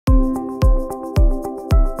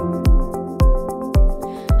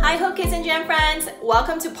Kids and Jam friends,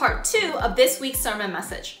 welcome to part 2 of this week's sermon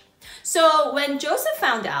message. So when Joseph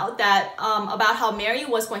found out that about how Mary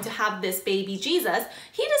was going to have this baby Jesus,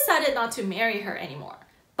 he decided not to marry her anymore.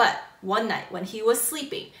 But one night when he was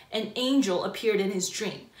sleeping, an angel appeared in his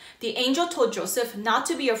dream. The angel told Joseph not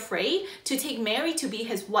to be afraid to take Mary to be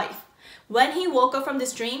his wife. When he woke up from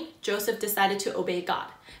this dream, Joseph decided to obey God.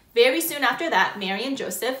 Very soon after that, Mary and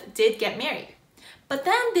Joseph did get married. But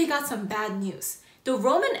then they got some bad news. The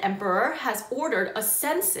Roman emperor has ordered a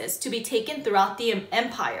census to be taken throughout the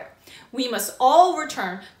empire. We must all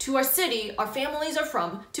return to our city our families are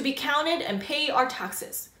from to be counted and pay our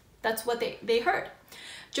taxes. That's what they heard.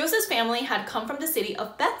 Joseph's family had come from the city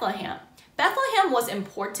of Bethlehem. Bethlehem was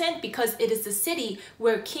important because it is the city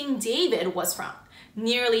where King David was from.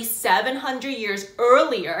 Nearly 700 years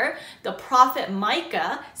earlier, the prophet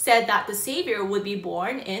Micah said that the Savior would be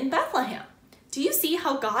born in Bethlehem. Do you see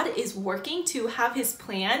how God is working to have his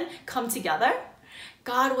plan come together?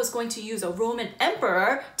 God was going to use a Roman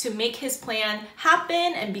emperor to make his plan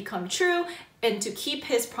happen and become true and to keep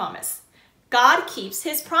his promise. God keeps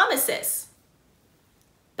his promises.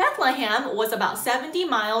 Bethlehem was about 70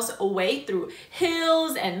 miles away through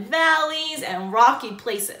hills and valleys and rocky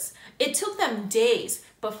places. It took them days,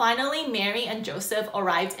 but finally Mary and Joseph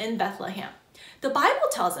arrived in Bethlehem. The Bible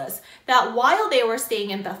tells us that while they were staying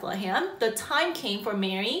in Bethlehem, the time came for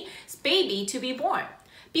Mary's baby to be born.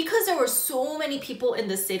 Because there were so many people in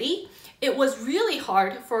the city, it was really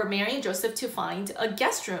hard for Mary and Joseph to find a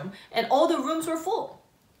guest room, and all the rooms were full.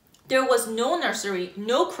 There was no nursery,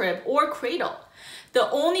 no crib, or cradle. The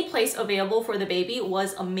only place available for the baby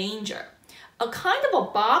was a manger, a kind of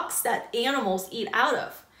a box that animals eat out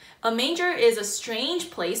of. A manger is a strange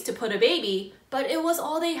place to put a baby, but it was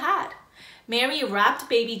all they had. Mary wrapped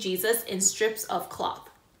baby Jesus in strips of cloth.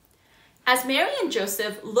 As Mary and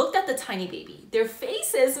Joseph looked at the tiny baby, their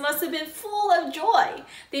faces must have been full of joy.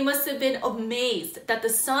 They must have been amazed that the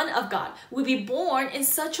Son of God would be born in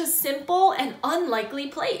such a simple and unlikely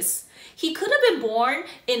place. He could have been born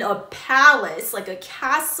in a palace, like a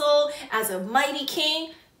castle, as a mighty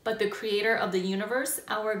king, but the creator of the universe,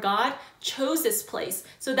 our God, chose this place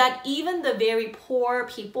so that even the very poor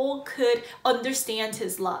people could understand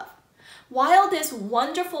his love. While this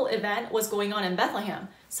wonderful event was going on in Bethlehem,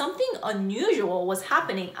 something unusual was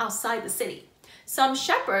happening outside the city. Some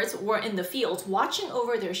shepherds were in the fields watching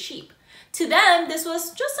over their sheep. To them, this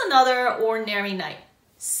was just another ordinary night.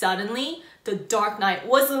 Suddenly, the dark night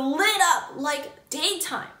was lit up like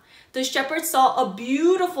daytime. The shepherds saw a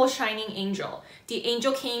beautiful shining angel. The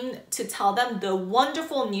angel came to tell them the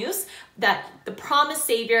wonderful news that the promised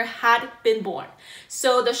Savior had been born.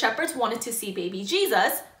 So the shepherds wanted to see baby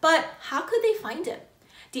Jesus, but how could they find him?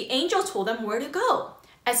 The angel told them where to go.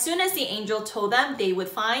 As soon as the angel told them they would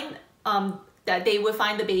find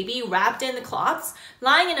the baby wrapped in the cloths,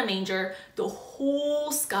 lying in a manger, the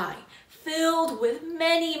whole sky filled with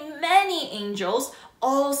many, many angels,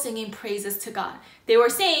 all singing praises to God. They were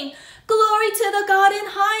saying, "Glory to the God in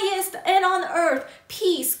highest, and on earth,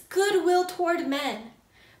 peace, goodwill toward men."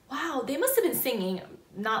 Wow, they must have been singing,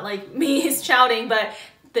 not like me shouting, but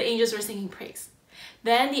the angels were singing praise.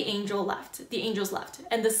 Then the angels left,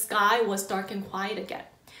 and the sky was dark and quiet again.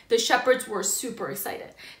 The shepherds were super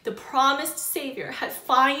excited. The promised Savior had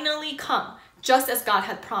finally come, just as God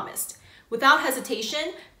had promised. Without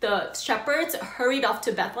hesitation, the shepherds hurried off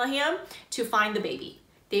to Bethlehem to find the baby.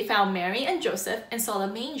 They found Mary and Joseph and saw the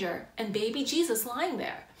manger and baby Jesus lying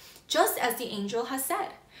there, just as the angel had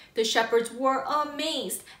said. The shepherds were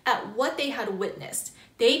amazed at what they had witnessed.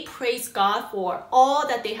 They praised God for all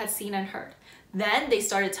that they had seen and heard. Then they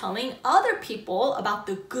started telling other people about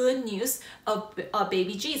the good news of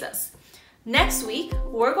baby Jesus. Next week,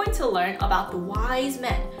 we're going to learn about the wise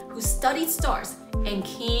men who studied stars and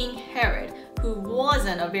King Herod, who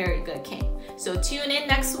wasn't a very good king. So tune in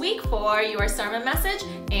next week for your sermon message,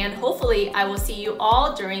 and hopefully I will see you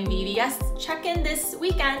all during VBS check-in this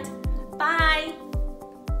weekend. Bye!